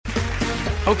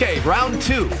Okay, round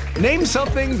two. Name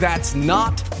something that's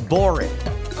not boring.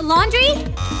 A laundry?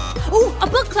 Ooh, a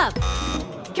book club.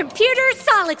 Computer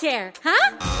solitaire,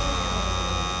 huh?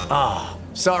 Ah,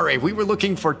 sorry, we were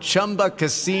looking for Chumba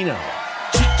Casino.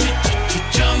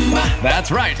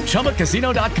 That's right,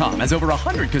 ChumbaCasino.com has over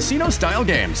 100 casino-style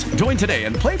games. Join today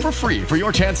and play for free for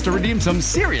your chance to redeem some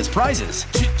serious prizes.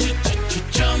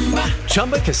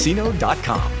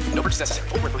 ChumbaCasino.com. No purchase necessary.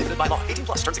 Void where prohibited by law. 18+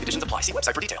 terms and conditions apply. See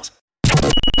website for details.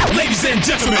 Ladies and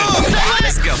gentlemen,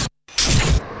 let's go.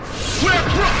 Where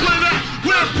Brooklyn at?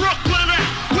 Where Brooklyn at?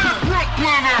 Where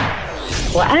Brooklyn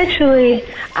at? Well, actually,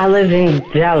 I live in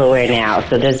Delaware now,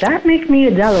 so does that make me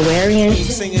a Delawarean?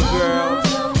 Sing it, girl.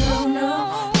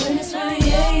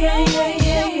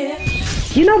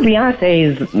 You know,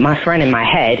 Beyonce is my friend in my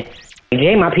head.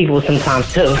 Jay my people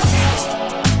sometimes, too.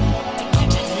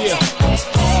 Yeah.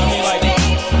 I mean, like,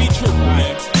 be true,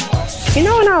 man. You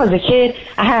know, when I was a kid,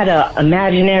 I had an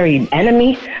imaginary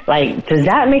enemy. Like, does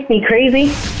that make me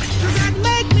crazy?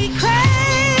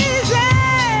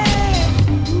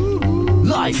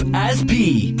 Life as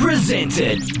P,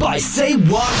 presented by Say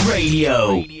What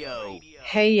Radio.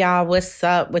 Hey y'all, what's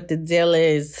up? What the deal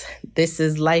is? This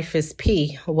is Life is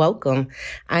P. Welcome.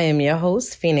 I am your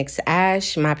host, Phoenix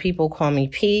Ash. My people call me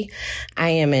P. I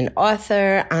am an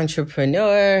author,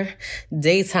 entrepreneur,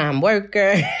 daytime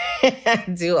worker. I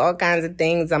do all kinds of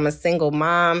things. I'm a single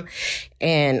mom,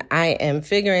 and I am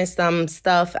figuring some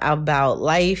stuff about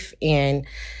life, and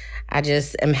I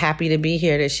just am happy to be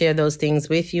here to share those things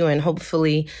with you and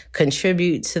hopefully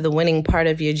contribute to the winning part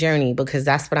of your journey, because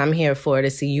that's what I'm here for, to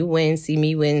see you win, see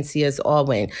me win, see us all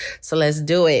win. So let's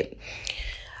do it.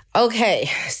 Okay,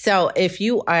 so if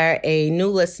you are a new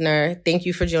listener, thank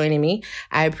you for joining me.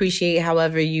 I appreciate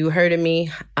however you heard of me,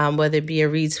 whether it be a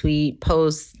retweet,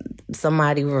 post,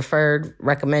 somebody referred,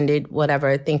 recommended,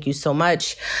 whatever. Thank you so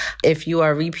much. If you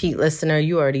are a repeat listener,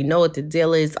 you already know what the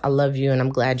deal is. I love you and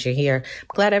I'm glad you're here. I'm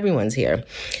glad everyone's here.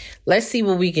 Let's see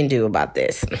what we can do about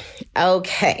this.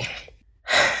 Okay.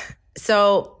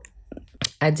 So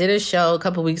I did a show a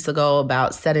couple weeks ago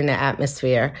about setting the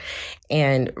atmosphere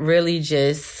and really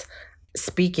just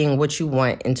speaking what you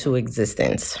want into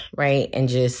existence, right? And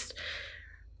just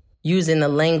using the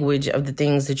language of the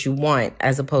things that you want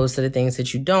as opposed to the things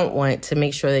that you don't want to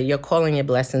make sure that you're calling your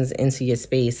blessings into your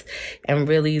space and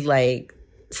really like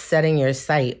setting your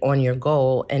sight on your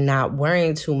goal and not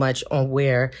worrying too much on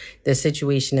where the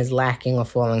situation is lacking or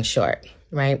falling short.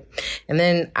 Right. And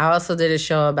then I also did a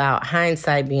show about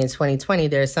hindsight being 2020.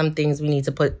 There are some things we need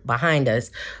to put behind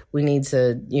us. We need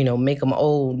to, make them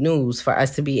old news for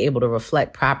us to be able to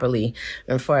reflect properly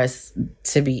and for us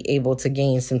to be able to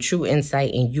gain some true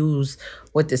insight and use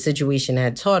what the situation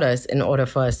had taught us in order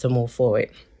for us to move forward.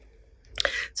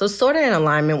 So sort of in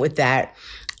alignment with that,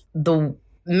 the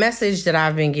message that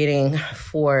I've been getting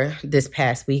for this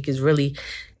past week is really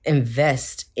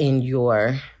invest in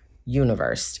your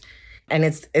universe. And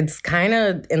it's kind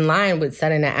of in line with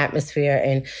setting the atmosphere.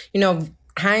 And,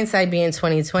 hindsight being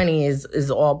 2020 is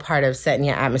all part of setting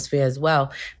your atmosphere as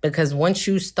well. Because once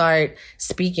you start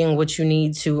speaking what you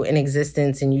need to in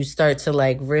existence and you start to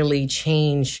like really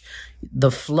change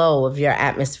the flow of your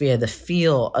atmosphere, the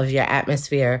feel of your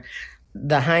atmosphere,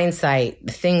 the hindsight,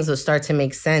 things will start to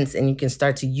make sense and you can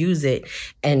start to use it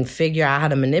and figure out how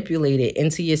to manipulate it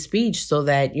into your speech so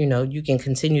that, you can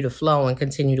continue to flow and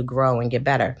continue to grow and get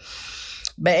better.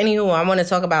 But anywho, I want to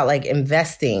talk about like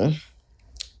investing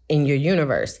in your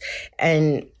universe.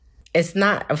 And it's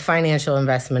not a financial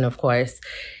investment, of course.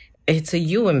 It's a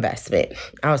you investment.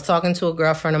 I was talking to a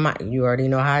girlfriend of mine. You already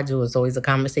know how I do. It's always a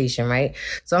conversation, right?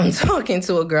 So I'm talking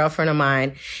to a girlfriend of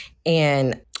mine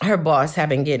and her boss had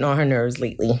been getting on her nerves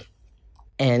lately.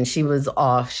 And she was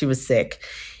off. She was sick.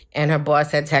 And her boss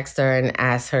had texted her and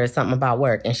asked her something about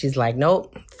work. And she's like,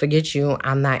 nope, forget you.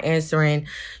 I'm not answering,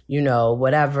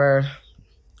 whatever.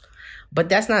 But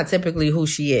that's not typically who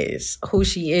she is. Who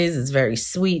she is very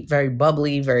sweet, very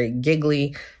bubbly, very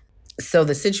giggly. So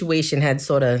the situation had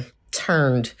sort of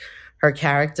turned her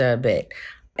character a bit.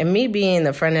 And me being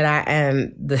the friend that I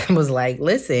am, was like,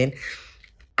 listen,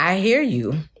 I hear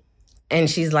you. And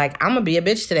she's like, I'm going to be a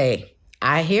bitch today.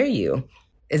 I hear you.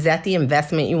 Is that the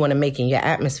investment you want to make in your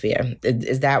atmosphere?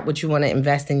 Is that what you want to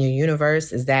invest in your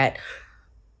universe? Is that,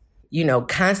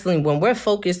 constantly when we're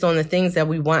focused on the things that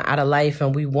we want out of life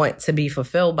and we want to be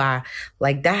fulfilled by,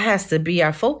 like that has to be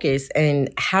our focus. And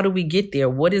how do we get there?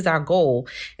 What is our goal?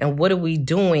 And what are we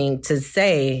doing to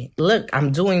say, look,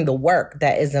 I'm doing the work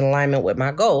that is in alignment with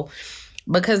my goal?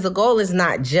 Because the goal is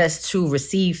not just to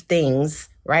receive things,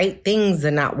 right? Things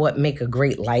are not what make a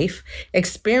great life.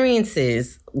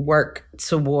 Experiences work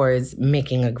towards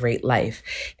making a great life.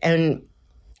 And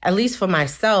at least for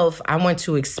myself, I want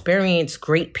to experience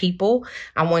great people.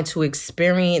 I want to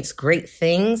experience great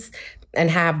things and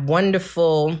have a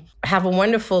wonderful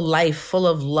life full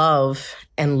of love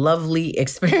and lovely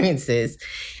experiences.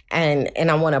 And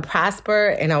I want to prosper,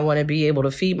 and I want to be able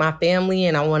to feed my family,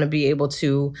 and I want to be able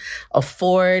to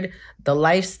afford the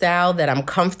lifestyle that I'm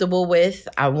comfortable with.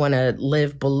 I want to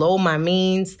live below my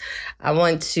means. I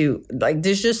want to,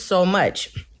 there's just so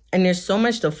much. And there's so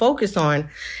much to focus on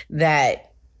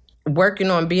that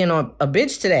working on being a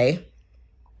bitch today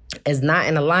is not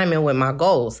in alignment with my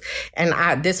goals.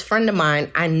 And this friend of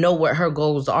mine, I know what her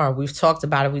goals are. We've talked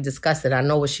about it. We discussed it. I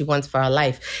know what she wants for her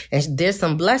life. And there's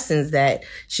some blessings that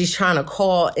she's trying to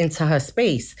call into her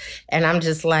space. And I'm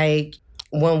just like,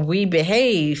 when we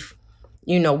behave,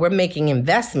 we're making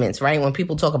investments, right? When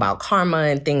people talk about karma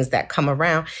and things that come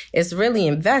around, it's really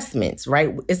investments,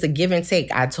 right? It's a give and take.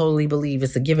 I totally believe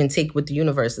it's a give and take with the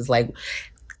universe. It's like,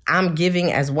 I'm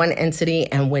giving as one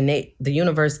entity, and when the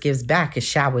universe gives back, it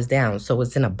showers down. So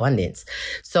it's in abundance.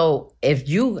 So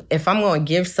if I'm going to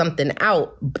give something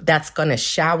out that's going to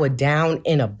shower down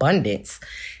in abundance,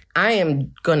 I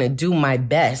am going to do my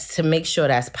best to make sure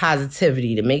that's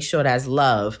positivity, to make sure that's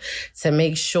love, to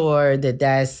make sure that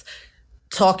that's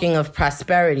talking of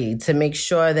prosperity, to make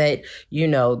sure that,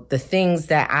 the things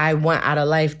that I want out of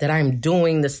life, that I'm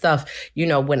doing the stuff,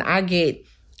 when I get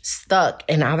stuck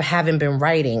and I haven't been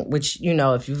writing, which,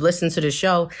 if you've listened to the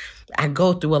show, I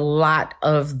go through a lot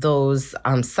of those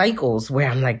cycles where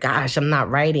I'm like, gosh, I'm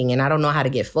not writing and I don't know how to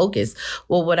get focused.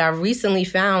 Well, what I recently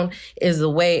found is the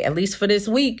way, at least for this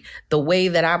week, the way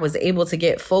that I was able to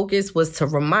get focused was to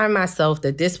remind myself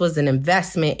that this was an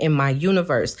investment in my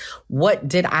universe. What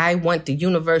did I want the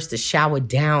universe to shower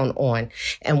down on?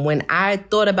 And when I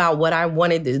thought about what I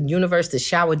wanted the universe to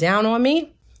shower down on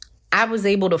me, I was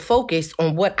able to focus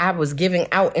on what I was giving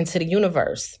out into the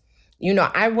universe.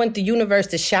 I want the universe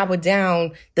to shower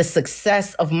down the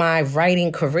success of my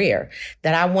writing career,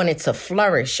 that I wanted to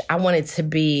flourish. I want it to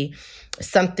be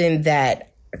something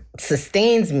that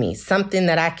sustains me, something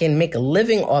that I can make a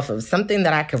living off of, something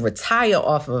that I can retire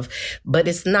off of. But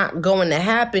it's not going to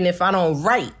happen if I don't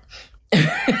write.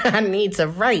 I need to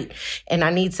write, and I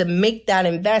need to make that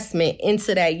investment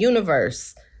into that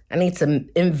universe. I need to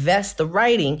invest the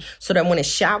writing so that when it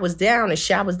showers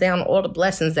down all the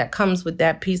blessings that comes with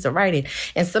that piece of writing.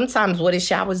 And sometimes what it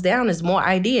showers down is more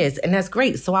ideas, and that's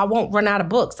great. So I won't run out of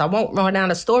books. I won't run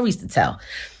out of stories to tell.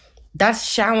 That's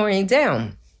showering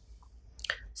down.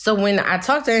 So when I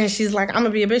talk to her and she's like, I'm going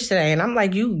to be a bitch today. And I'm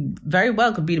like, you very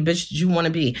well could be the bitch that you want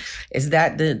to be. Is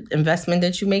that the investment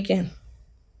that you're making?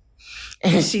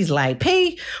 And she's like,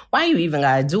 P, why you even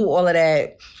got to do all of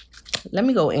that? Let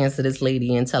me go answer this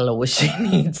lady and tell her what she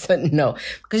needs to know.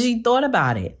 Because she thought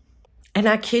about it. And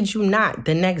I kid you not,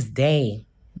 the next day,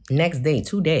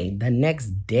 the next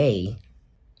day,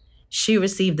 she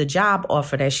received a job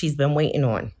offer that she's been waiting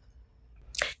on.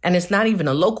 And it's not even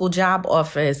a local job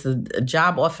offer. It's a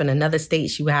job offer in another state.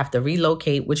 She would have to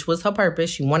relocate, which was her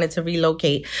purpose. She wanted to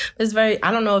relocate. I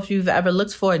don't know if you've ever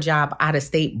looked for a job out of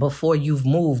state before you've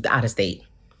moved out of state.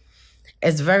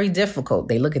 It's very difficult.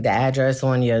 They look at the address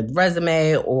on your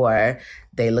resume, or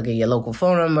they look at your local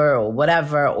phone number or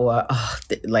whatever, or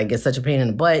it's such a pain in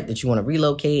the butt that you want to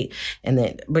relocate.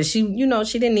 But she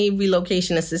didn't need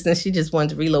relocation assistance. She just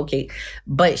wanted to relocate.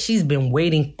 But she's been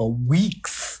waiting for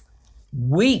weeks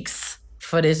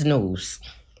for this news.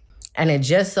 And it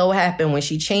just so happened when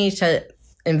she changed her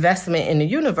investment in the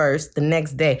universe the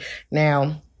next day.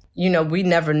 Now, we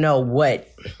never know what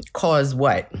caused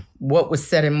what was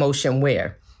set in motion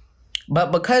where.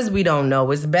 But because we don't know,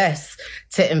 it's best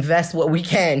to invest what we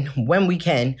can when we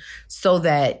can so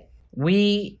that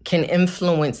we can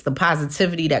influence the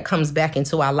positivity that comes back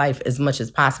into our life as much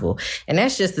as possible. And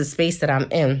that's just the space that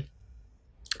I'm in.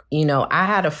 I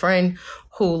had a friend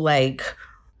who I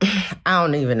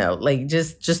don't even know,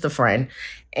 just a friend.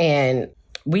 And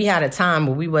we had a time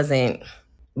where we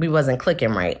wasn't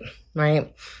clicking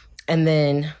right? And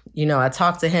then, I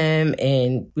talked to him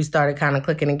and we started kind of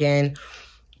clicking again.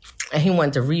 And he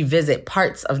wanted to revisit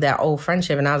parts of that old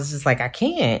friendship. And I was just like, I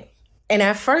can't. And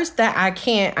at first that I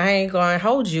ain't going to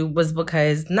hold you was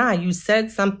because, you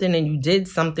said something and you did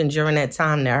something during that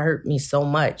time that hurt me so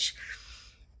much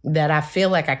that I feel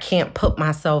like I can't put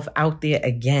myself out there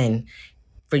again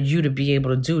for you to be able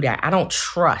to do that. I don't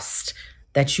trust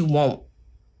that you won't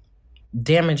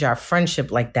damage our friendship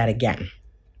like that again.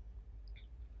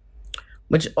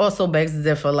 Which also begs to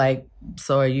differ,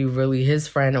 so are you really his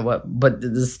friend or what? But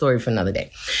the story for another day.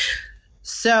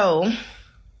 So,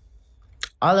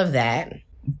 all of that.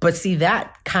 But see,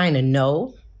 that kind of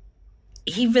no,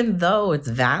 even though it's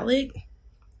valid,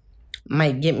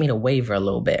 might get me to waver a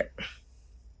little bit.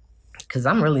 Because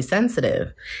I'm really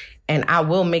sensitive. And I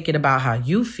will make it about how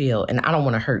you feel. And I don't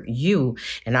want to hurt you.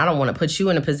 And I don't want to put you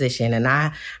in a position. And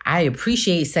I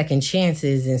appreciate second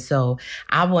chances. And so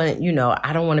I want,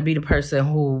 I don't want to be the person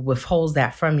who withholds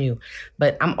that from you.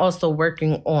 But I'm also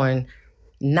working on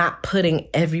not putting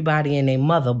everybody and their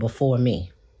mother before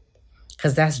me.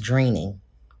 Because that's draining.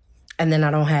 And then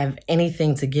I don't have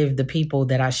anything to give the people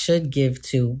that I should give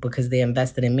to because they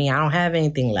invested in me. I don't have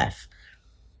anything left.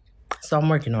 So I'm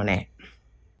working on that.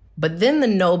 But then the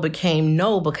no became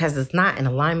no because it's not in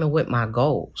alignment with my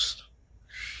goals.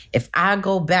 If I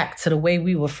go back to the way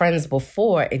we were friends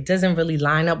before, it doesn't really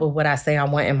line up with what I say I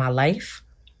want in my life.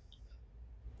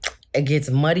 It gets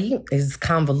muddy, it's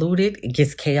convoluted, it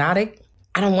gets chaotic.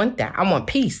 I don't want that. I want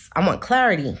peace. I want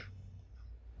clarity.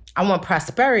 I want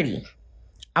prosperity.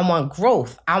 I want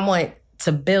growth. I want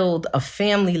to build a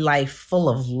family life full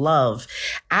of love.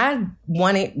 I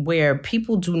want it where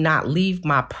people do not leave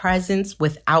my presence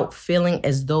without feeling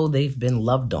as though they've been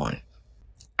loved on.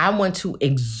 I want to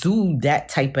exude that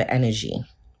type of energy.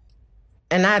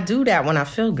 And I do that when I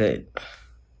feel good.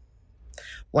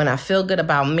 When I feel good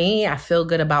about me, I feel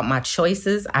good about my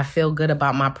choices. I feel good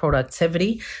about my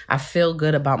productivity. I feel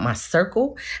good about my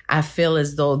circle. I feel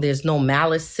as though there's no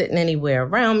malice sitting anywhere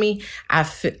around me.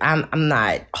 I'm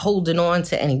not holding on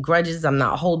to any grudges. I'm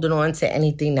not holding on to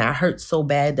anything that hurts so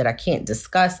bad that I can't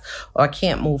discuss or I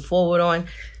can't move forward on.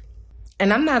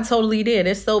 And I'm not totally there.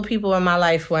 There's still people in my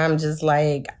life where I'm just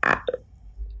like,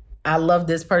 I love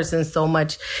this person so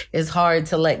much. It's hard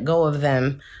to let go of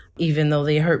them. Even though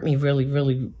they hurt me really,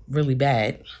 really, really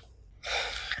bad.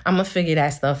 I'm going to figure that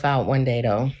stuff out one day,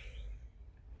 though.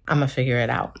 I'm going to figure it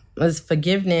out. Because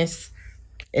forgiveness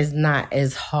is not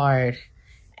as hard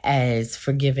as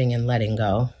forgiving and letting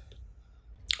go.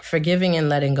 Forgiving and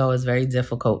letting go is very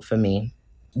difficult for me.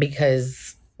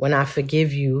 Because when I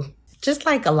forgive you, just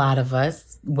like a lot of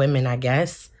us, women, I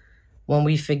guess, when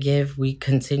we forgive, we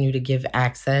continue to give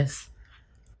access.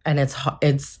 And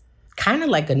it's kind of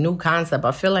like a new concept.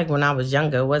 I feel like when I was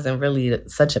younger, it wasn't really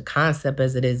such a concept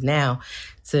as it is now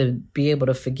to be able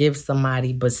to forgive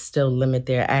somebody but still limit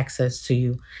their access to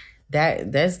you.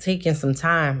 That's taking some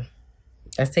time.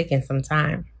 That's taking some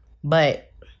time.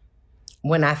 But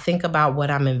when I think about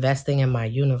what I'm investing in my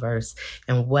universe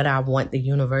and what I want the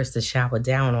universe to shower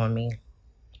down on me,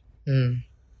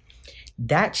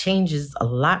 that changes a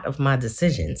lot of my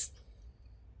decisions.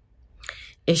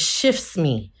 It shifts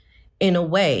me in a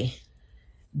way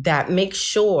that makes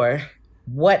sure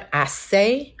what I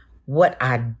say, what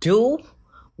I do,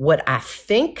 what I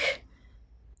think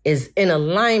is in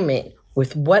alignment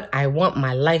with what I want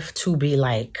my life to be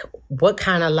like, what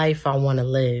kind of life I want to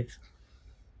live.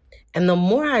 And the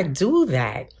more I do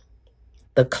that,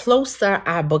 the closer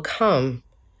I become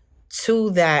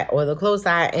to that, or the closer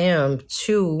I am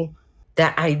to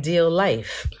that ideal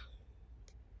life.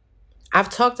 I've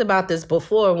talked about this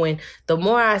before when the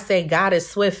more I say God is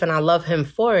swift and I love him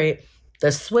for it,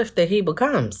 the swifter he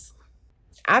becomes.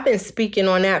 I've been speaking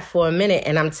on that for a minute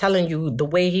and I'm telling you the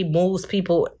way he moves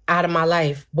people out of my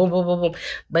life, boom, boom, boom, boom.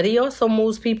 But he also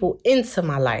moves people into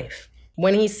my life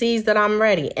when he sees that I'm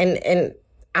ready. And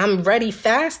I'm ready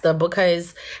faster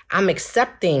because I'm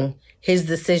accepting his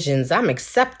decisions. I'm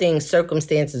accepting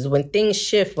circumstances. When things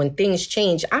shift, when things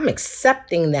change, I'm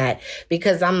accepting that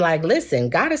because I'm like, listen,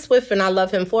 God is swift and I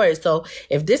love him for it. So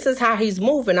if this is how he's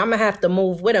moving, I'm going to have to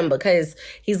move with him because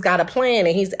he's got a plan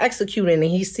and he's executing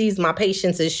and he sees my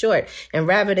patience is short. And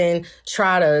rather than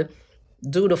try to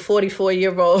do the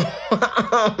 44-year-old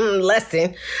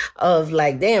lesson of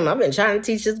like, damn, I've been trying to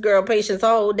teach this girl patience her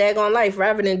whole daggone life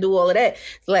rather than do all of that.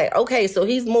 It's like, okay, so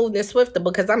he's moving swifter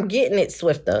because I'm getting it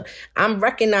swifter. I'm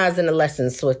recognizing the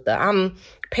lesson swifter. I'm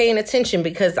paying attention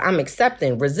because I'm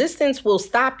accepting. Resistance will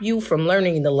stop you from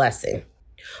learning the lesson.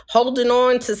 Holding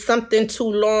on to something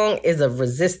too long is a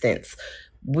resistance.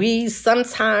 We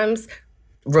sometimes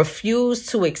refuse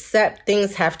to accept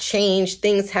things have changed,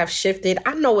 things have shifted.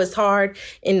 I know it's hard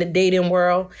in the dating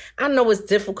world. I know it's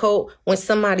difficult when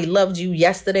somebody loved you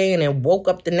yesterday and then woke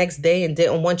up the next day and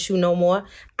didn't want you no more.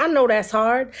 I know that's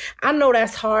hard. I know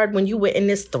that's hard when you were in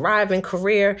this thriving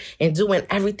career and doing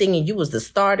everything and you was the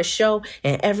star of the show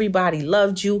and everybody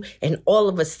loved you and all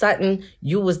of a sudden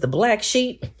you was the black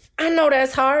sheep. I know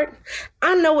that's hard.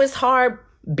 I know it's hard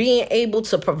being able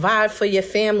to provide for your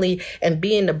family and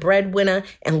being the breadwinner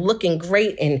and looking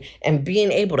great and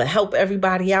being able to help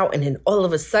everybody out. And then all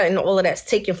of a sudden, all of that's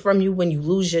taken from you when you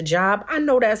lose your job. I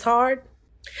know that's hard,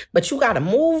 but you got to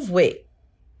move with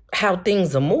how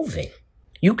things are moving.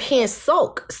 You can't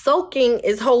sulk. Sulking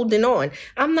is holding on.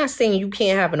 I'm not saying you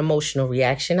can't have an emotional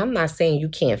reaction. I'm not saying you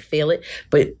can't feel it.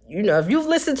 But, if you've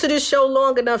listened to this show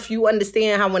long enough, you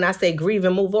understand how when I say grieve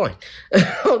and move on.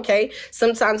 Okay?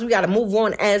 Sometimes we got to move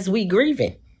on as we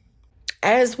grieving.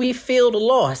 As we feel the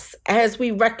loss, as we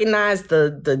recognize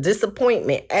the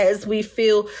disappointment, as we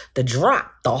feel the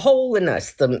drop, the hole in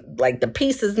us, the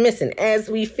pieces missing, as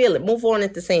we feel it, move on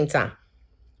at the same time.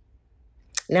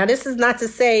 Now, this is not to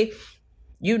say,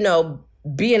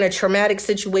 be in a traumatic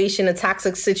situation, a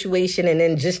toxic situation, and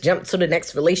then just jump to the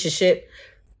next relationship.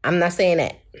 I'm not saying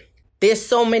that. There's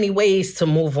so many ways to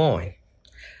move on.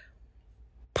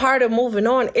 Part of moving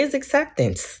on is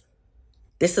acceptance.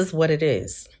 This is what it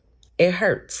is. It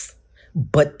hurts,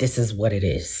 but this is what it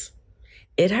is.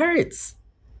 It hurts,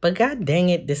 but God dang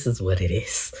it, this is what it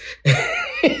is.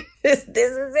 This is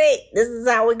it. This is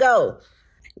how we go.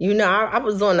 I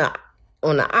was on the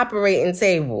operating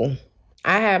table.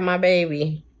 I had my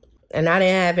baby, and I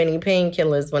didn't have any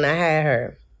painkillers when I had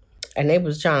her, and they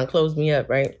was trying to close me up,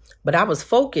 right? But I was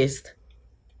focused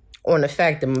on the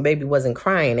fact that my baby wasn't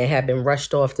crying and had been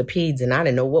rushed off to peds, and I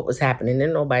didn't know what was happening.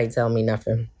 Didn't nobody tell me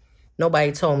nothing.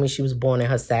 Nobody told me she was born in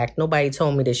her sack. Nobody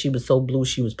told me that she was so blue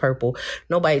she was purple.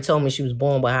 Nobody told me she was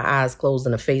born with her eyes closed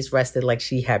and her face rested like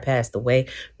she had passed away.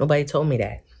 Nobody told me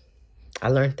that. I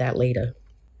learned that later.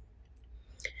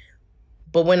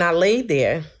 But when I laid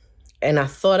there and I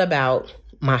thought about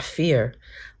my fear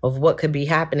of what could be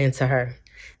happening to her,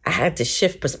 I had to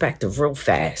shift perspective real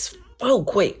fast, real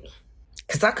quick,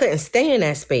 because I couldn't stay in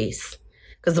that space.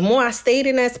 Because the more I stayed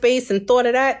in that space and thought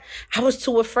of that, I was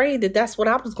too afraid that that's what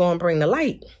I was going to bring to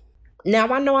light. Now,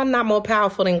 I know I'm not more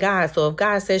powerful than God, so if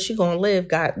God says she's going to live,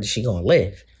 she going to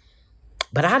live.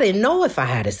 But I didn't know if I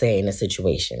had a say in the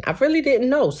situation. I really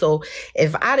didn't know. So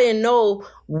if I didn't know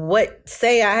what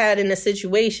say I had in the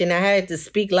situation, I had to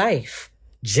speak life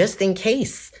just in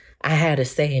case I had a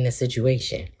say in the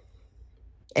situation.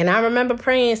 And I remember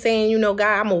praying, saying, God,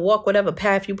 I'm going to walk whatever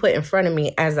path you put in front of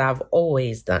me as I've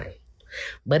always done.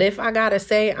 But if I gotta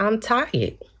say, I'm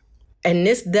tired. And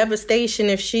this devastation,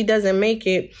 if she doesn't make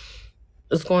it,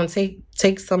 it's going to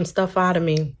take some stuff out of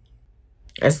me.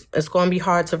 It's going to be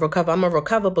hard to recover. I'm going to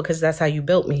recover because that's how you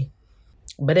built me.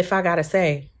 But if I gotta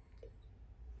say,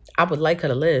 I would like her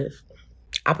to live.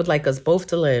 I would like us both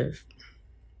to live.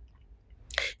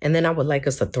 And then I would like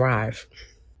us to thrive.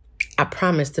 I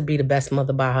promise to be the best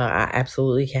mother by her. I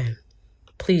absolutely can.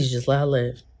 Please just let her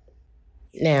live.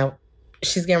 Now,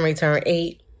 she's getting ready to turn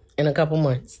 8 in a couple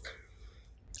months.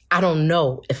 I don't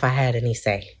know if I had any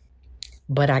say,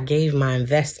 but I gave my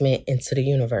investment into the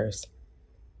universe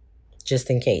just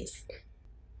in case.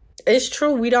 It's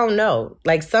true, we don't know.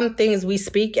 Like some things we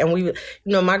speak and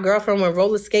my girlfriend went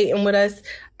roller skating with us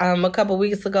a couple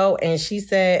weeks ago, and she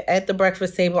said at the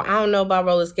breakfast table, I don't know about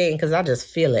roller skating because I just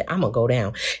feel it. I'm going to go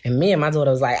down. And me and my daughter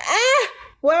was like,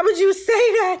 why would you say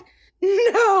that?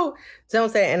 No,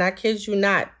 don't say it. And I kid you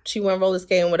not, she went roller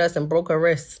skating with us and broke her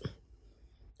wrist.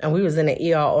 And we was in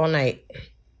the ER all night.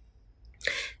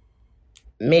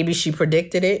 Maybe she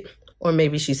predicted it, or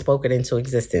maybe she spoke it into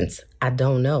existence. I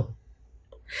don't know.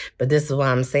 But this is what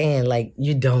I'm saying,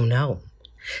 you don't know.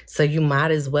 So you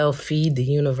might as well feed the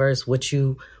universe what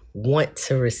you want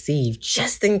to receive,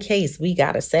 just in case we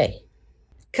got a say.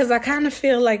 Because I kind of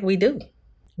feel like we do.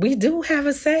 We do have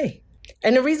a say.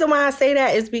 And the reason why I say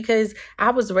that is because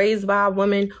I was raised by a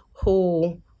woman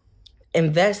who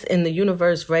invests in the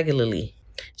universe regularly.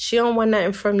 She don't want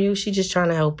nothing from you. She just trying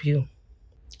to help you.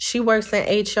 She works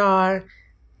in HR.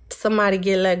 Somebody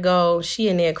get let go. She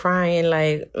in there crying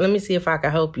let me see if I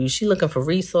can help you. She looking for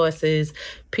resources,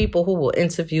 people who will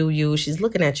interview you. She's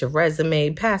looking at your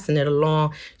resume, passing it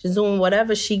along. She's doing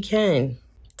whatever she can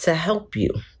to help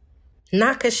you.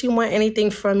 Not because she want anything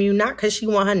from you, not because she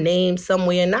want her name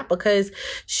somewhere, not because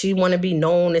she want to be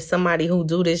known as somebody who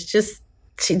do this.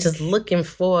 She just looking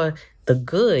for the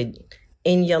good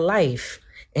in your life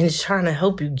and trying to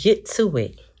help you get to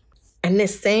it. And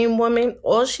this same woman,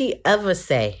 all she ever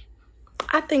say,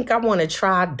 I think I want to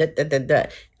try da.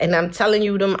 And I'm telling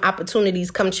you, them opportunities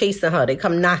come chasing her. They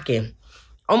come knocking,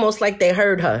 almost like they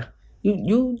heard her.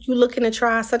 You looking to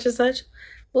try such and such?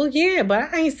 Well, yeah,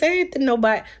 but I ain't saying it to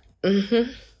nobody.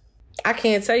 I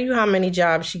can't tell you how many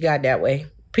jobs she got that way.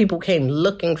 People came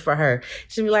looking for her.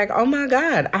 She'd be like, oh my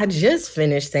God, I just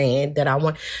finished saying that I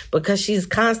want, because she's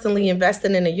constantly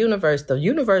investing in the universe. The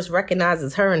universe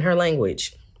recognizes her in her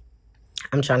language.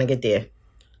 I'm trying to get there.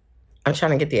 I'm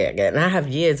trying to get there again. And I have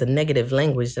years of negative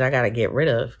language that I got to get rid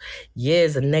of.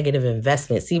 Years of negative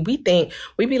investment. See, we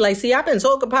be like, see, I've been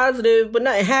talking positive, but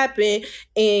nothing happened.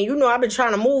 And, I've been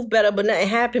trying to move better, but nothing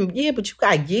happened. Yeah, but you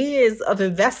got years of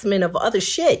investment of other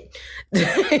shit.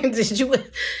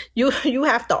 You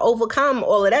have to overcome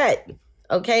all of that.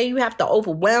 Okay? You have to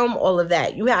overwhelm all of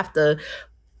that. You have to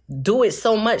do it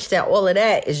so much that all of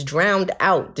that is drowned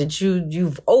out, that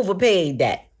you've overpaid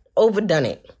that, overdone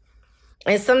it.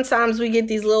 And sometimes we get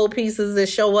these little pieces that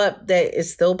show up that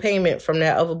is still payment from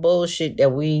that other bullshit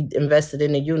that we invested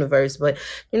in the universe. But,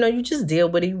 you just deal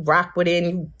with it, you rock with it,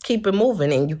 and you keep it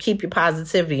moving, and you keep your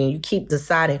positivity, and you keep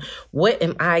deciding, what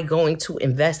am I going to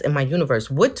invest in my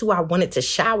universe? What do I want it to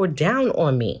shower down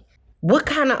on me? What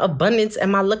kind of abundance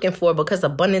am I looking for? Because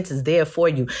abundance is there for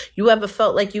you. You ever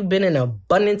felt like you've been in an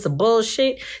abundance of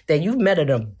bullshit? That you've met an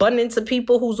abundance of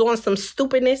people who's on some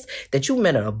stupidness? That you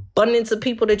met an abundance of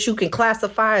people that you can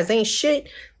classify as ain't shit?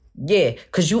 Yeah,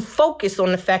 because you focus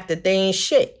on the fact that they ain't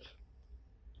shit.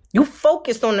 You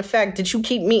focus on the fact that you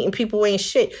keep meeting people who ain't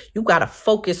shit. You got to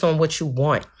focus on what you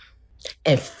want.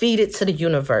 And feed it to the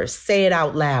universe. Say it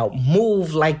out loud.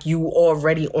 Move like you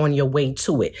already on your way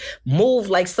to it. Move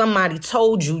like somebody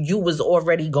told you was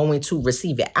already going to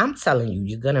receive it. I'm telling you,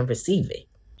 you're going to receive it.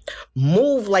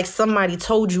 Move like somebody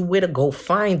told you where to go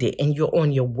find it, and you're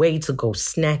on your way to go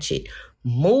snatch it.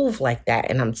 Move like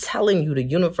that, and I'm telling you, the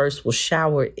universe will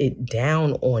shower it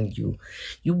down on you.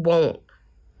 You won't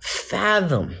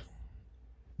fathom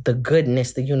the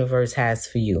goodness the universe has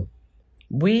for you.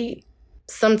 We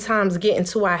sometimes get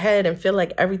into our head and feel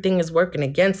like everything is working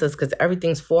against us because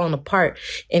everything's falling apart.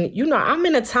 And, I'm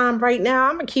in a time right now,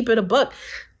 I'm going to keep it a buck.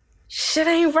 Shit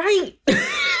ain't right.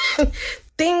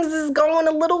 Things is going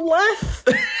a little left.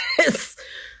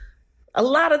 A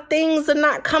lot of things are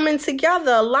not coming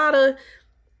together. A lot of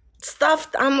stuff,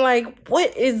 I'm like,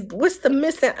 what's the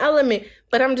missing element?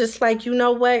 But I'm just like, you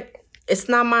know what? It's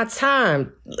not my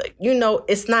time.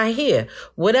 It's not here.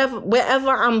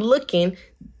 Wherever I'm looking,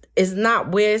 is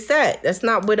not where it's at. That's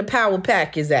not where the power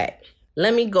pack is at.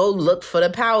 Let me go look for the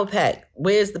power pack.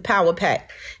 Where's the power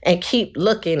pack? And keep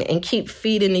looking and keep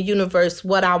feeding the universe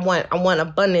what I want. I want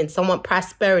abundance. I want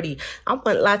prosperity. I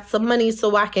want lots of money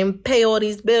so I can pay all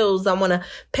these bills. I want to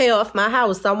pay off my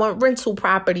house. I want rental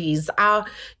properties.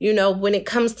 When it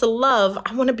comes to love,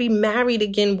 I want to be married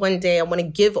again one day. I want to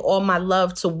give all my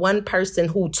love to one person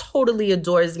who totally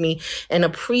adores me and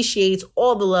appreciates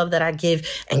all the love that I give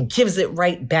and gives it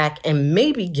right back and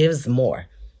maybe gives more.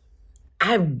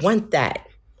 I want that.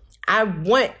 I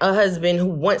want a husband who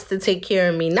wants to take care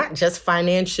of me, not just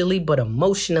financially, but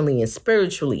emotionally and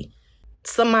spiritually.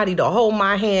 Somebody to hold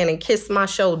my hand and kiss my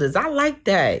shoulders. I like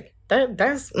that. I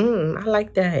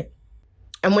like that.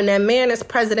 And when that man is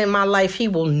present in my life, he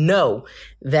will know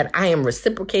that I am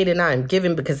reciprocating, I am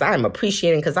giving because I am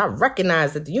appreciating, because I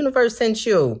recognize that the universe sent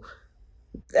you.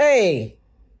 Hey,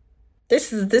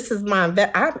 This is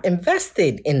I've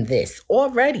invested in this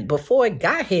already before it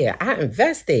got here. I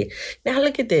invested. Now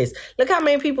look at this. Look how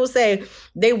many people say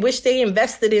they wish they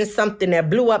invested in something that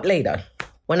blew up later.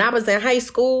 When I was in high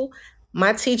school,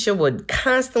 my teacher would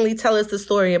constantly tell us the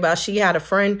story about she had a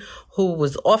friend who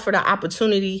was offered an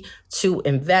opportunity to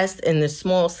invest in this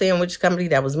small sandwich company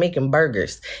that was making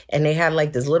burgers. And they had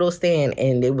like this little stand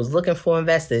and they was looking for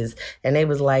investors. And they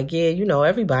was like, yeah,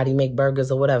 everybody make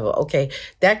burgers or whatever. Okay.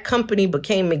 That company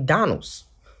became McDonald's.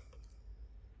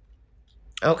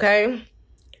 Okay.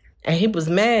 And he was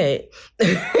mad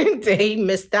that he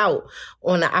missed out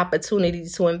on the opportunity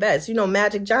to invest.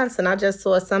 Magic Johnson, I just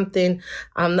saw something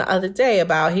the other day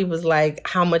about, he was like,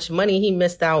 how much money he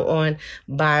missed out on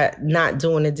by not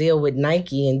doing a deal with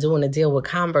Nike and doing a deal with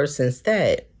Converse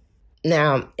instead.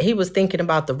 Now, he was thinking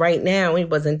about the right now. He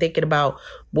wasn't thinking about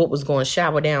what was going to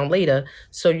shower down later.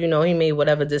 So, he made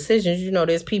whatever decisions.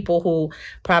 There's people who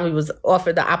probably was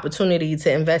offered the opportunity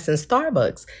to invest in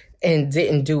Starbucks and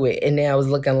didn't do it. And now I was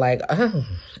looking like, oh,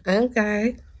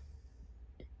 okay.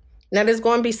 Now, there's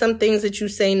going to be some things that you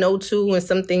say no to and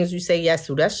some things you say yes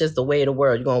to. That's just the way of the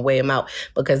world. You're going to weigh them out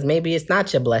because maybe it's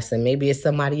not your blessing. Maybe it's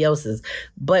somebody else's.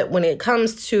 But when it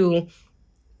comes to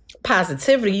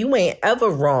positivity, you ain't ever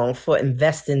wrong for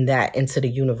investing that into the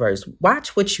universe.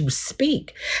 Watch what you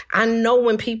speak. I know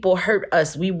when people hurt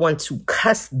us, we want to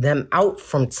cuss them out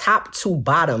from top to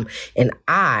bottom. And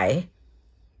I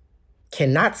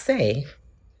cannot say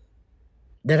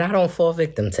that I don't fall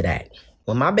victim to that.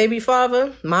 When my baby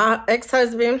father, my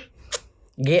ex-husband,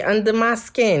 get under my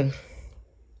skin.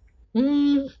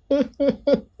 Okay,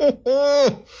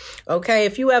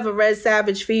 if you ever read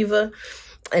Savage Fever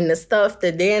and the stuff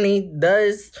that Danny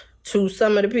does to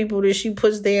some of the people that she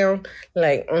puts down,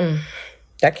 like,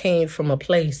 That came from a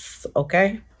place,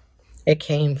 okay? It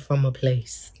came from a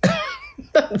place.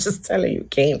 I'm just telling you,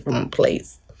 it came from a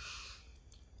place.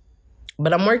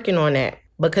 But I'm working on that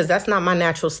because that's not my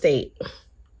natural state.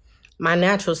 My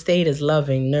natural state is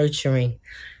loving, nurturing,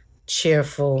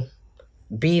 cheerful,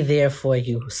 be there for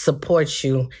you, support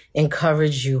you,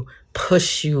 encourage you,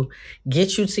 push you,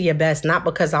 get you to your best, not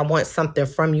because I want something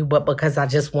from you, but because I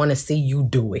just want to see you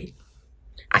do it.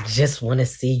 I just want to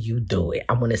see you do it.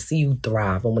 I want to see you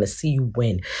thrive. I want to see you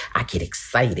win. I get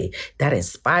excited. That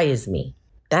inspires me.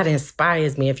 That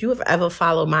inspires me. If you have ever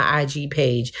followed my IG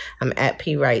page, I'm at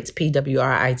P Writes,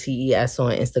 PWRITES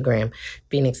on Instagram.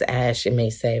 Phoenix Ash, it may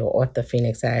say, or author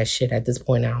Phoenix Ash. Shit, at this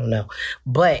point, I don't know.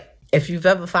 But if you've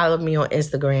ever followed me on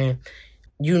Instagram,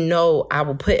 you know I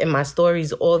will put in my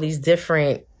stories all these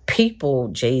different people,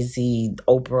 Jay-Z,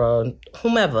 Oprah,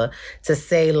 whomever, to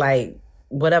say like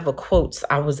whatever quotes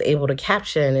I was able to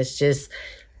capture. And it's just,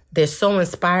 they're so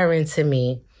inspiring to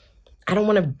me. I don't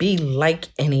want to be like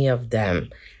any of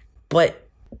them, but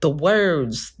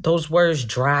those words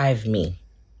drive me.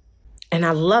 And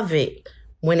I love it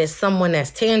when it's someone that's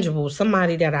tangible,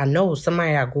 somebody that I know,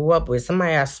 somebody I grew up with,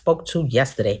 somebody I spoke to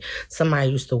yesterday, somebody I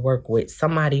used to work with,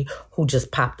 somebody who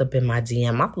just popped up in my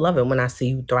DM. I love it when I see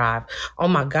you thrive. Oh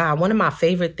my God, one of my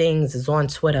favorite things is on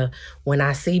Twitter. When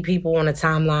I see people on the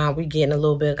timeline, we get in a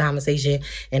little bit of conversation,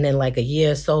 and then like a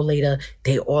year or so later,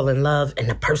 they all in love, and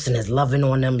the person is loving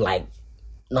on them like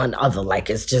none other. Like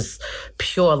it's just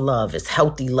pure love. It's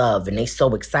healthy love. And they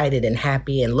so excited and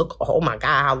happy. And look, oh my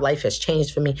God, how life has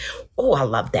changed for me. Oh, I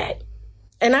love that.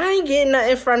 And I ain't getting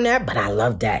nothing from that, but I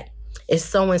love that. It's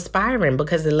so inspiring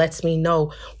because it lets me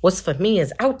know what's for me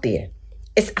is out there.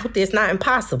 It's out there. It's not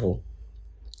impossible.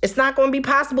 It's not going to be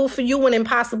possible for you and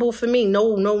impossible for me.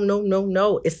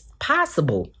 No. It's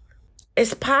possible.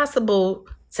 It's possible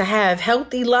to have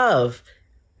healthy love.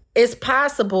 It's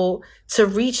possible to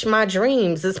reach my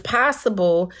dreams. It's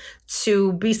possible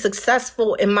to be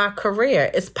successful in my career.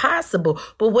 It's possible.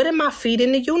 But what am I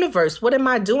feeding the universe? What am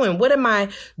I doing? What am I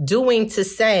doing to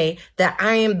say that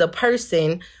I am the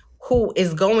person who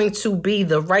is going to be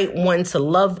the right one to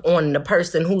love on the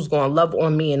person who's going to love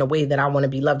on me in a way that I want to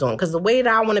be loved on? Because the way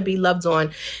that I want to be loved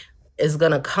on is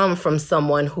going to come from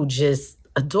someone who just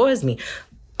adores me.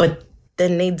 But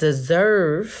then they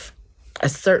deserve a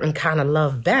certain kind of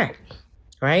love back,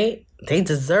 right? They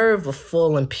deserve a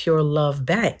full and pure love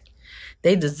back.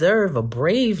 They deserve a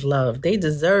brave love. They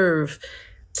deserve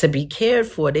to be cared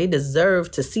for. They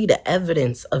deserve to see the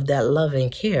evidence of that love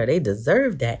and care. They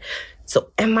deserve that.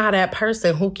 So am I that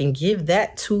person who can give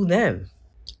that to them?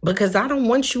 Because I don't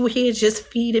want you here just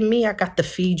feeding me. I got to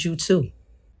feed you too.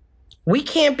 We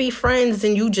can't be friends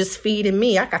and you just feeding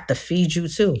me. I got to feed you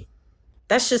too.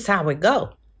 That's just how it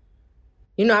go.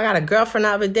 You know, I got a girlfriend the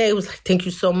other day who was like, thank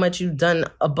you so much. You've done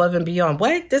above and beyond.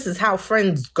 What? This is how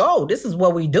friends go. This is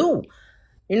what we do.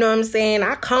 You know what I'm saying?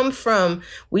 I come from,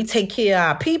 we take care of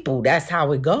our people. That's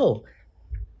how it go.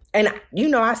 And, you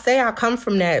know, I say I come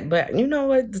from that, but you know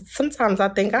what? Sometimes I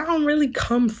think I don't really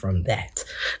come from that.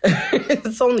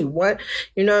 It's only one,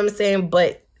 you know what I'm saying?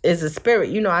 But it's a spirit,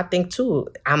 you know, I think too.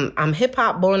 I'm hip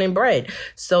hop born and bred.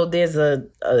 So there's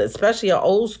especially an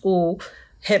old school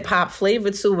hip hop flavor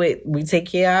to it. We take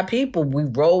care of our people. We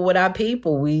roll with our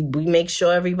people. We make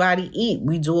sure everybody eat.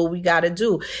 We do what we got to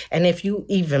do. And if you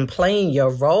even playing your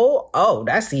role, oh,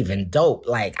 that's even dope.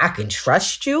 Like I can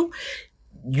trust you.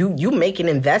 You making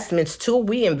investments too.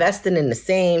 We investing in the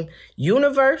same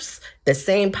universe, the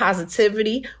same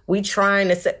positivity. We trying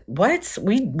to set what?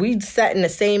 We setting the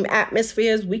same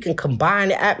atmospheres. We can combine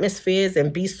the atmospheres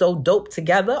and be so dope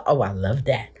together. Oh, I love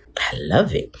that. I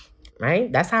love it.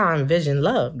 Right? That's how I envision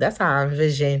love. That's how I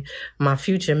envision my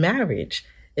future marriage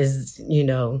is, you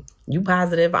know, you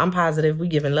positive, I'm positive. We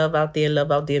giving love out there,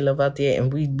 love out there, love out there.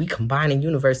 And we combining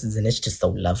universes and it's just so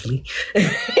lovely.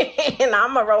 And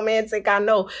I'm a romantic, I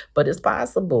know, but it's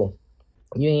possible.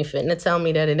 You ain't fitting to tell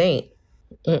me that it ain't.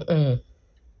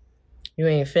 You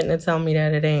ain't fitting to tell me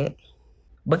that it ain't.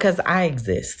 Because I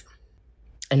exist.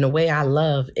 And the way I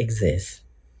love exists.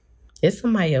 There's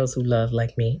somebody else who love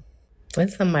like me.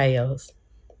 It's somebody else.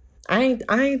 I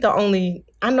ain't the only.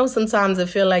 I know sometimes I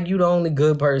feel like you the only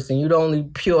good person. You the only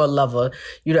pure lover.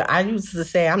 I used to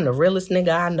say I'm the realest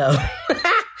nigga I know.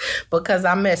 Because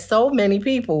I met so many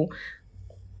people,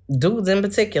 dudes in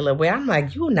particular, where I'm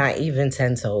like, you not even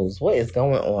 10 toes. What is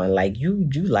going on? Like you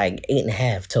like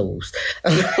 8.5 toes.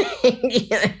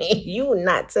 You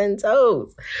not 10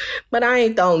 toes. But I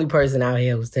ain't the only person out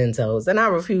here who's 10 toes. And I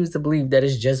refuse to believe that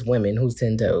it's just women who's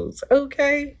 10 toes.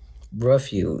 Okay?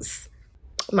 Refuse.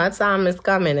 My time is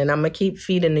coming, and I'm going to keep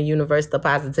feeding the universe the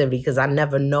positivity because I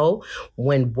never know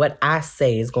when what I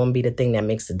say is going to be the thing that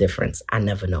makes a difference. I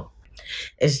never know.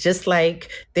 It's just like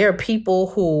there are people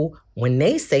who, when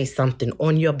they say something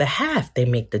on your behalf, they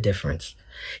make the difference.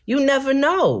 You never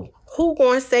know who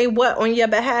going to say what on your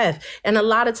behalf. And a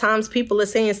lot of times people are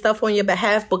saying stuff on your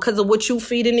behalf because of what you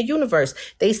feed in the universe.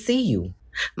 They see you.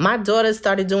 My daughter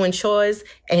started doing chores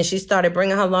and she started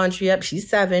bringing her laundry up. She's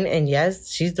 7 and yes,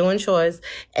 she's doing chores.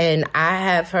 And I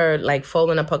have her like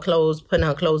folding up her clothes, putting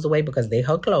her clothes away because they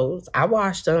her clothes. I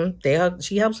wash them.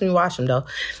 She helps me wash them though.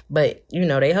 But you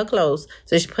know, they her clothes.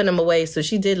 So she put them away. So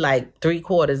she did like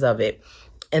 3/4 of it.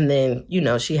 And then, you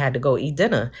know, she had to go eat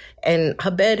dinner. And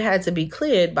her bed had to be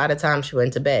cleared by the time she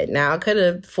went to bed. Now, I could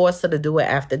have forced her to do it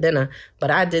after dinner,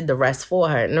 but I did the rest for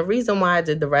her. And the reason why I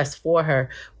did the rest for her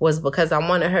was because I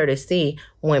wanted her to see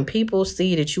when people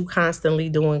see that you constantly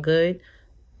doing good,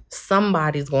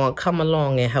 somebody's going to come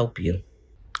along and help you.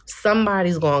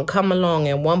 Somebody's going to come along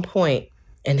at one point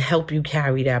and help you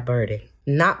carry that burden.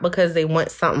 Not because they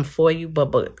want something for you, but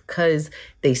because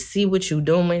they see what you're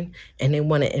doing and they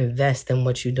want to invest in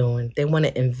what you're doing. They want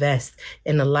to invest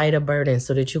in a lighter burden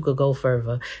so that you could go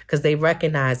further because they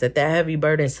recognize that heavy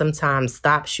burden sometimes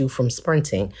stops you from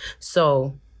sprinting.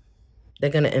 So they're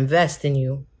going to invest in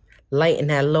you, lighten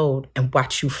that load, and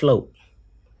watch you float.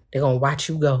 They're going to watch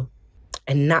you go.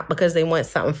 And not because they want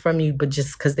something from you, but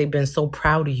just because they've been so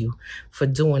proud of you for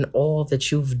doing all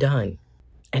that you've done.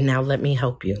 And now let me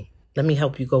help you. Let me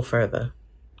help you go further.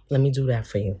 Let me do that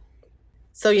for you.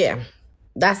 So yeah,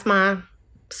 that's my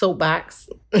soapbox.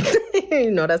 You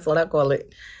know, that's what I call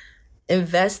it.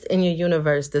 Invest in your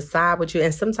universe. Decide what you,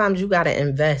 and sometimes you got to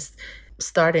invest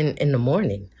starting in the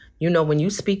morning. You know, when you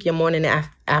speak your morning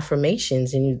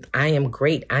affirmations and I am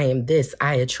great, I am this,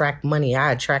 I attract money,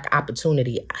 I attract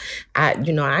opportunity. I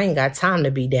ain't got time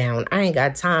to be down. I ain't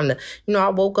got time to, I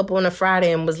woke up on a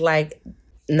Friday and was like,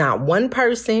 not one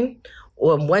person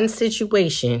or one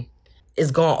situation is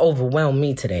going to overwhelm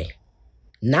me today.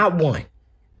 Not one.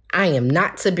 I am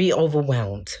not to be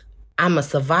overwhelmed. I'm a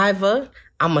survivor.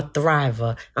 I'm a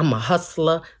thriver. I'm a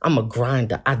hustler. I'm a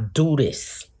grinder. I do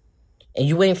this. And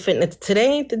you ain't finna, today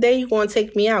ain't the day you going to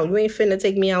take me out. You ain't finna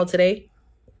take me out today.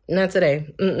 Not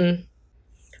today.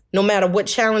 No matter what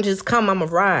challenges come, I'ma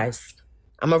rise.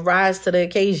 I'ma rise to the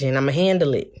occasion. I'ma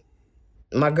handle it.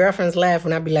 My girlfriends laugh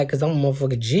when I be like, because I'm a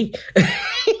motherfucking G.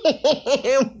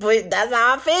 But that's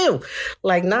how I feel.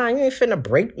 Like, nah, you ain't finna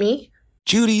break me.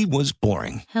 Judy was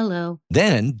boring. Hello.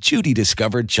 Then Judy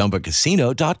discovered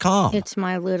ChumbaCasino.com. It's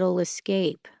my little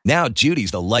escape. Now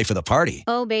Judy's the life of the party.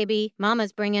 Oh, baby,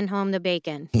 mama's bringing home the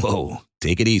bacon. Whoa,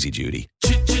 take it easy, Judy.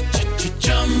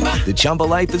 The Chumba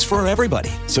life is for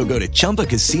everybody. So go to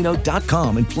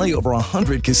ChumbaCasino.com and play over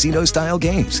 100 casino-style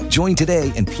games. Join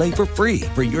today and play for free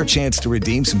for your chance to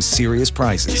redeem some serious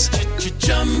prizes.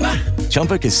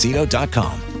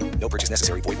 ChumbaCasino.com. No purchase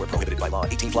necessary. Void where prohibited by law.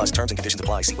 18 plus terms and conditions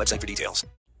apply. See website for details.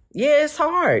 Yeah, it's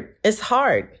hard. It's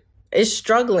hard. It's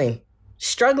struggling.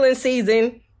 Struggling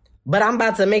season, but I'm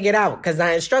about to make it out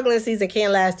because struggling season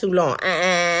can't last too long.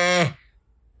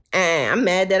 I'm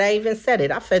mad that I even said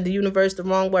it. I fed the universe the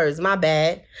wrong words. My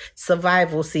bad.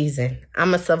 Survival season.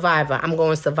 I'm a survivor. I'm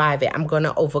going to survive it. I'm going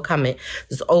to overcome it.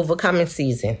 It's overcoming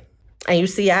season. And you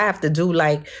see, I have to do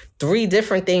like 3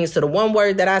 different things. So the one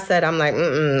word that I said, I'm like, I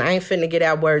ain't finna get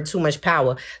that word too much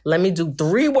power. Let me do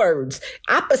 3 words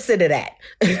opposite of that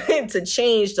to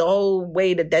change the whole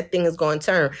way that thing is going to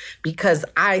turn. Because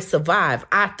I survive.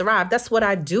 I thrive. That's what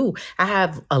I do. I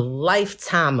have a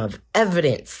lifetime of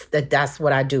evidence that that's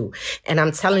what I do. And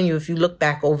I'm telling you, if you look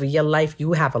back over your life,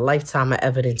 you have a lifetime of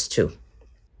evidence too.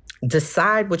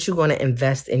 Decide what you're going to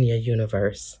invest in your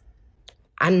universe.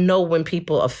 I know when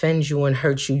people offend you and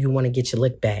hurt you, you want to get your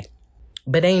lick back.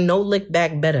 But ain't no lick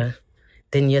back better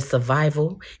than your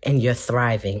survival and your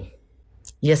thriving.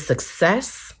 Your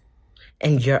success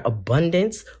and your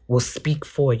abundance will speak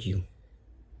for you.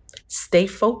 Stay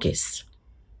focused.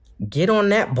 Get on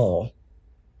that ball.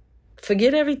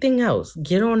 Forget everything else.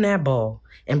 Get on that ball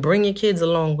and bring your kids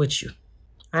along with you.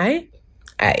 All right?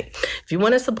 All right. If you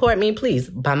want to support me,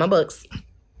 please buy my books.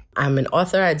 I'm an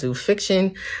author. I do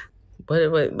fiction.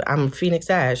 I'm Phoenix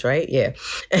Ash, right? Yeah.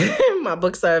 My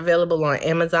books are available on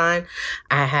Amazon.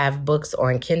 I have books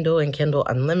on Kindle and Kindle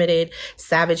Unlimited.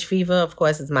 Savage Fever, of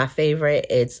course, is my favorite.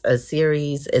 It's a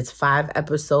series. It's 5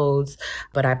 episodes,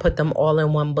 but I put them all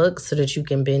in one book so that you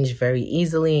can binge very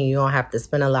easily and you don't have to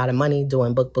spend a lot of money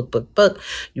doing book.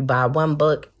 You buy one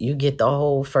book, you get the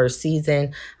whole first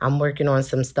season. I'm working on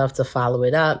some stuff to follow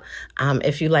it up.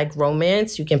 If you like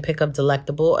romance, you can pick up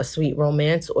Delectable, a sweet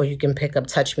romance, or you can pick up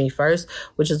Touch Me First,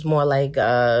 which is more like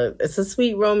it's a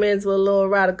sweet romance with a little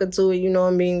erotica to it, you know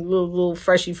what I mean? A little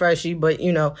freshy, but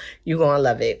you know, you're going to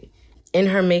love it. In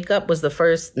Her Makeup was the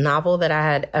first novel that I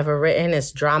had ever written.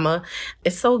 It's drama.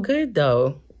 It's so good,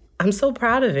 though. I'm so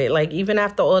proud of it. Like, even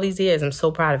after all these years, I'm so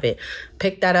proud of it.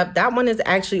 Pick that up. That one is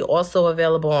actually also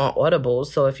available on Audible.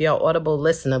 So if you're an Audible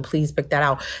listener, please pick that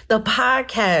out. The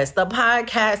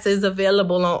podcast is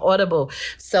available on Audible.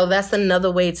 So that's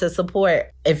another way to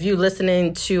support. If you're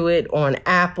listening to it on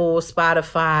Apple,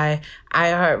 Spotify,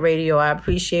 iHeartRadio, I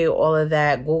appreciate all of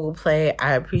that. Google Play,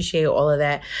 I appreciate all of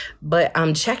that. But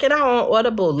check it out on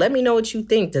Audible. Let me know what you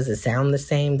think. Does it sound the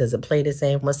same? Does it play the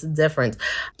same? What's the difference?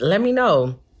 Let me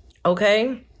know.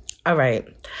 Okay? All right.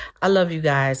 I love you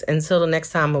guys. Until the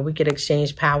next time where we could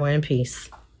exchange power and peace.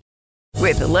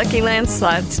 With the Lucky Land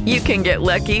Slots, you can get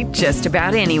lucky just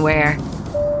about anywhere.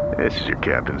 This is your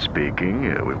captain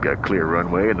speaking. We've got clear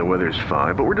runway and the weather's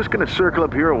fine, but we're just going to circle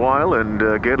up here a while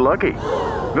and get lucky.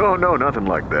 No, nothing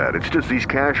like that. It's just these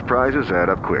cash prizes add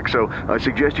up quick. So I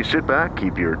suggest you sit back,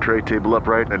 keep your tray table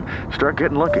upright, and start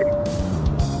getting lucky.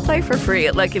 Play for free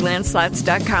at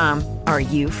LuckyLandSlots.com. Are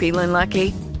you feeling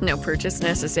lucky? No purchase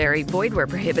necessary. Void where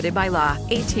prohibited by law.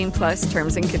 18+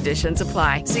 terms and conditions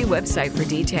apply. See website for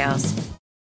details.